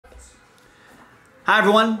Hi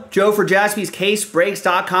everyone, Joe for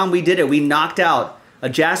JASPY'S We did it. We knocked out a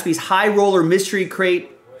JASPY'S High Roller Mystery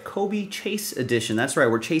Crate Kobe Chase Edition. That's right,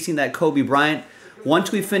 we're chasing that Kobe Bryant.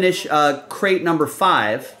 Once we finish crate number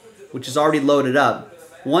 5, which is already loaded up,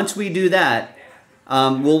 once we do that,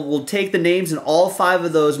 we'll take the names in all 5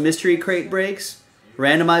 of those mystery crate breaks,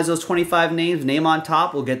 randomize those 25 names, name on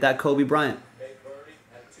top, we'll get that Kobe Bryant.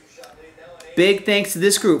 Big thanks to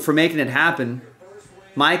this group for making it happen.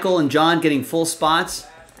 Michael and John getting full spots.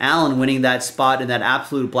 Alan winning that spot in that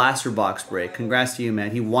absolute blaster box break. Congrats to you,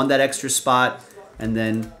 man. He won that extra spot and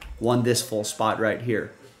then won this full spot right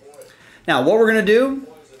here. Now, what we're going to do,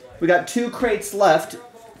 we got 2 crates left.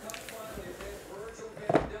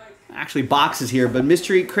 Actually, boxes here, but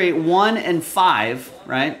mystery crate 1 and 5,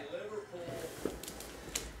 right?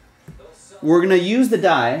 We're going to use the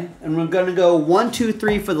die, and we're going to go 1, 2,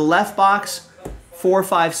 3 for the left box, 4,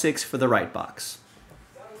 5, 6 for the right box.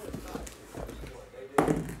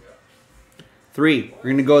 3, we're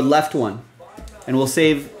going to go with left one, and we'll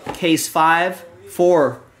save case 5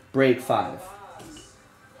 for break 5.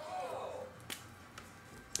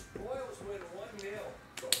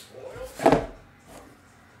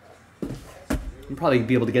 You'll probably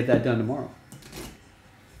be able to get that done tomorrow.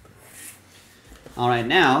 All right,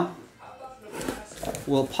 now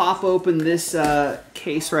we'll pop open this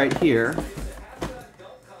case right here.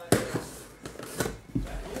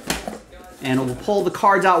 And we'll pull the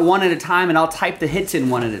cards out one at a time, and I'll type the hits in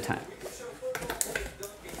one at a time.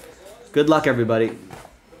 Good luck, everybody.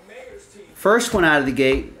 First one out of the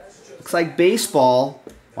gate. Looks like baseball.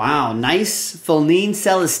 Wow, nice Felnine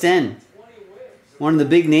Celestin. One of the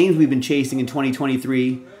big names we've been chasing in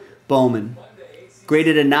 2023. Bowman.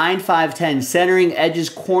 Graded a 9, 5, 10. Centering, edges,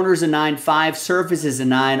 corners a 9, 5. Surface is a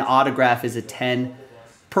 9. Autograph is a 10.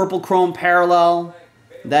 Purple chrome parallel.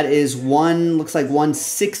 That is looks like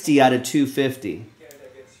 160 out of 250.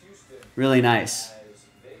 Really nice.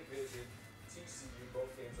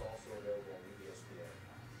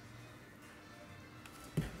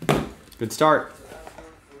 Good start.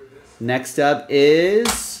 Next up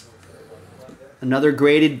is another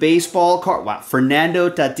graded baseball card. Wow, Fernando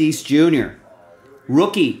Tatis Jr.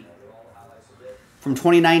 Rookie from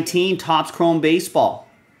 2019, Topps Chrome Baseball.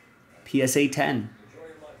 PSA 10.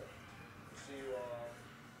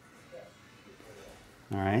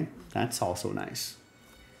 All right, that's also nice.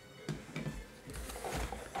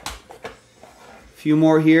 A few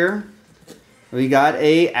more here. We got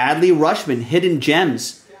a Adley Rutschman, Hidden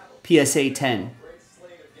Gems, PSA 10.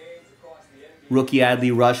 Rookie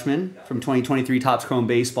Adley Rutschman from 2023 Topps Chrome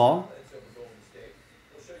Baseball.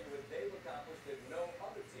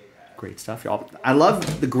 Great stuff, y'all. I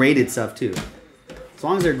love the graded stuff, too. As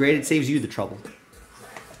long as they're graded, it saves you the trouble.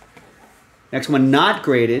 Next one, not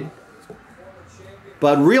graded,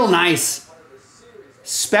 but real nice.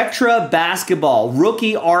 Spectra Basketball,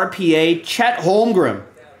 rookie RPA, Chet Holmgren.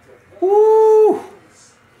 Woo!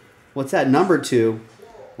 What's that number 2?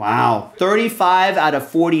 Wow, 35 out of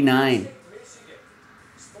 49.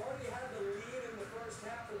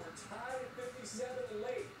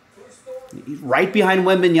 Right behind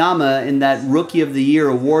Wembanyama in that Rookie of the Year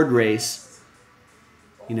award race.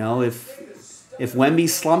 You know, if Wemby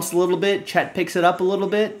slumps a little bit, Chet picks it up a little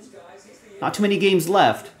bit. Not too many games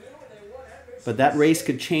left, but that race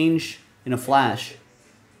could change in a flash.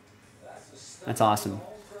 That's awesome.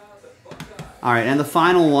 All right, and the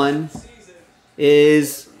final one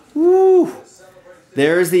is, woo,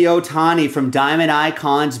 there's the Ohtani from Diamond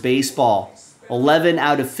Icons Baseball. 11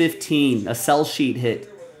 out of 15, a sell sheet hit.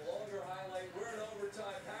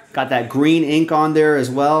 Got that green ink on there as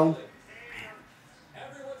well. I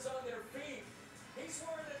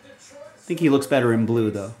think he looks better in blue,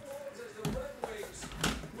 though.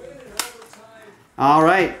 All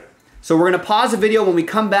right, so we're going to pause the video. When we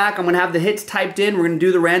come back, I'm going to have the hits typed in. We're going to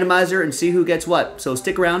do the randomizer and see who gets what. So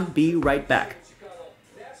stick around. Be right back.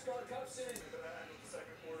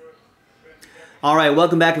 All right,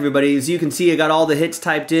 welcome back, everybody. As you can see, I got all the hits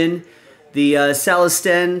typed in. The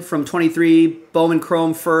Celestin from 23, Bowman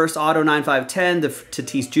Chrome first, Auto 9510. The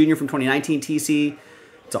Tatis Jr. from 2019 TC.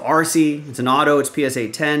 It's an RC. It's an Auto. It's PSA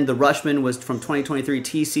 10. The Rutschman was from 2023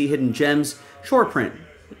 TC, Hidden Gems, short print.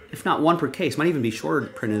 If not one per case, might even be shorter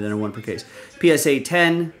printed than a 1 per case. PSA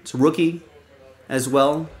 10, it's a rookie as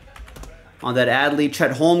well. On that Adley,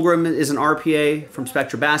 Chet Holmgren is an RPA from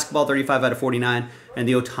Spectra Basketball, 35 out of 49. And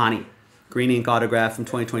the Ohtani, green ink autograph from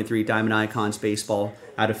 2023 Diamond Icons Baseball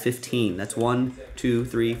out of 15. That's 1, 2,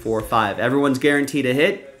 3, 4, 5. Everyone's guaranteed a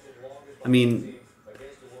hit. I mean,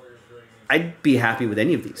 I'd be happy with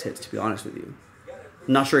any of these hits, to be honest with you.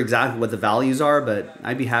 I'm not sure exactly what the values are, but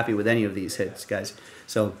I'd be happy with any of these hits, guys.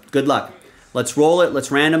 So good luck. Let's roll it. Let's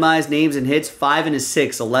randomize names and hits. 5 and a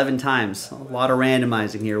 6, 11 times. A lot of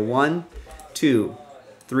randomizing here. 1, 2,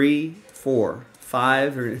 3, 4,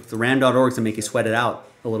 5. The ram.org to make you sweat it out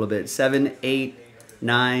a little bit. 7, 8,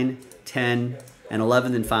 9, 10, and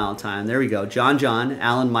 11 in final time. There we go. John, John,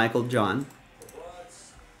 Alan, Michael, John.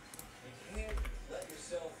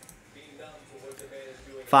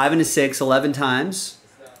 5 and a 6, 11 times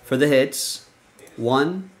for the hits.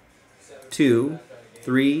 1, 2,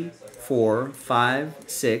 3, 4, 5,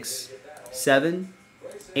 6, 7,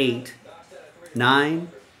 8, 9,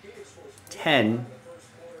 10,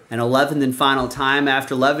 and 11th and final time.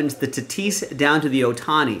 After 11, it's the Tatis down to the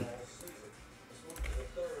Ohtani.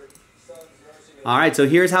 All right, so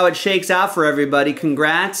here's how it shakes out for everybody.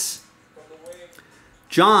 Congrats.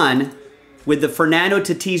 John with the Fernando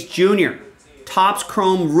Tatis Jr. Topps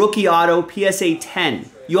Chrome Rookie Auto PSA 10.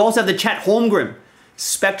 You also have the Chet Holmgren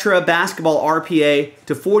Spectra Basketball RPA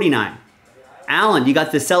to 49. Alan, you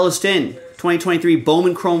got the Celestin 2023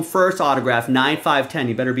 Bowman Chrome First Autograph 9/5/10.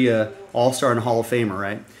 You better be a All-Star and a Hall of Famer,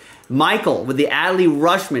 right? Michael with the Adley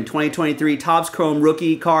Rushman 2023 Topps Chrome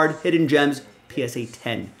Rookie Card Hidden Gems PSA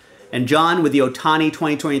 10. And John with the Ohtani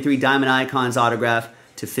 2023 Diamond Icons Autograph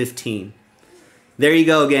to 15. There you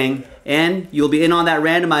go, gang. And you'll be in on that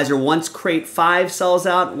randomizer. Once crate 5 sells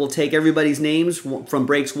out, we'll take everybody's names from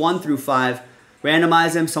breaks 1 through 5,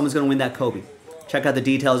 randomize them. Someone's going to win that Kobe. Check out the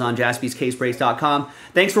details on JASPY'sCaseBreaks.com.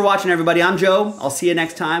 Thanks for watching, everybody. I'm Joe. I'll see you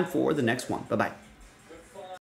next time for the next one. Bye-bye.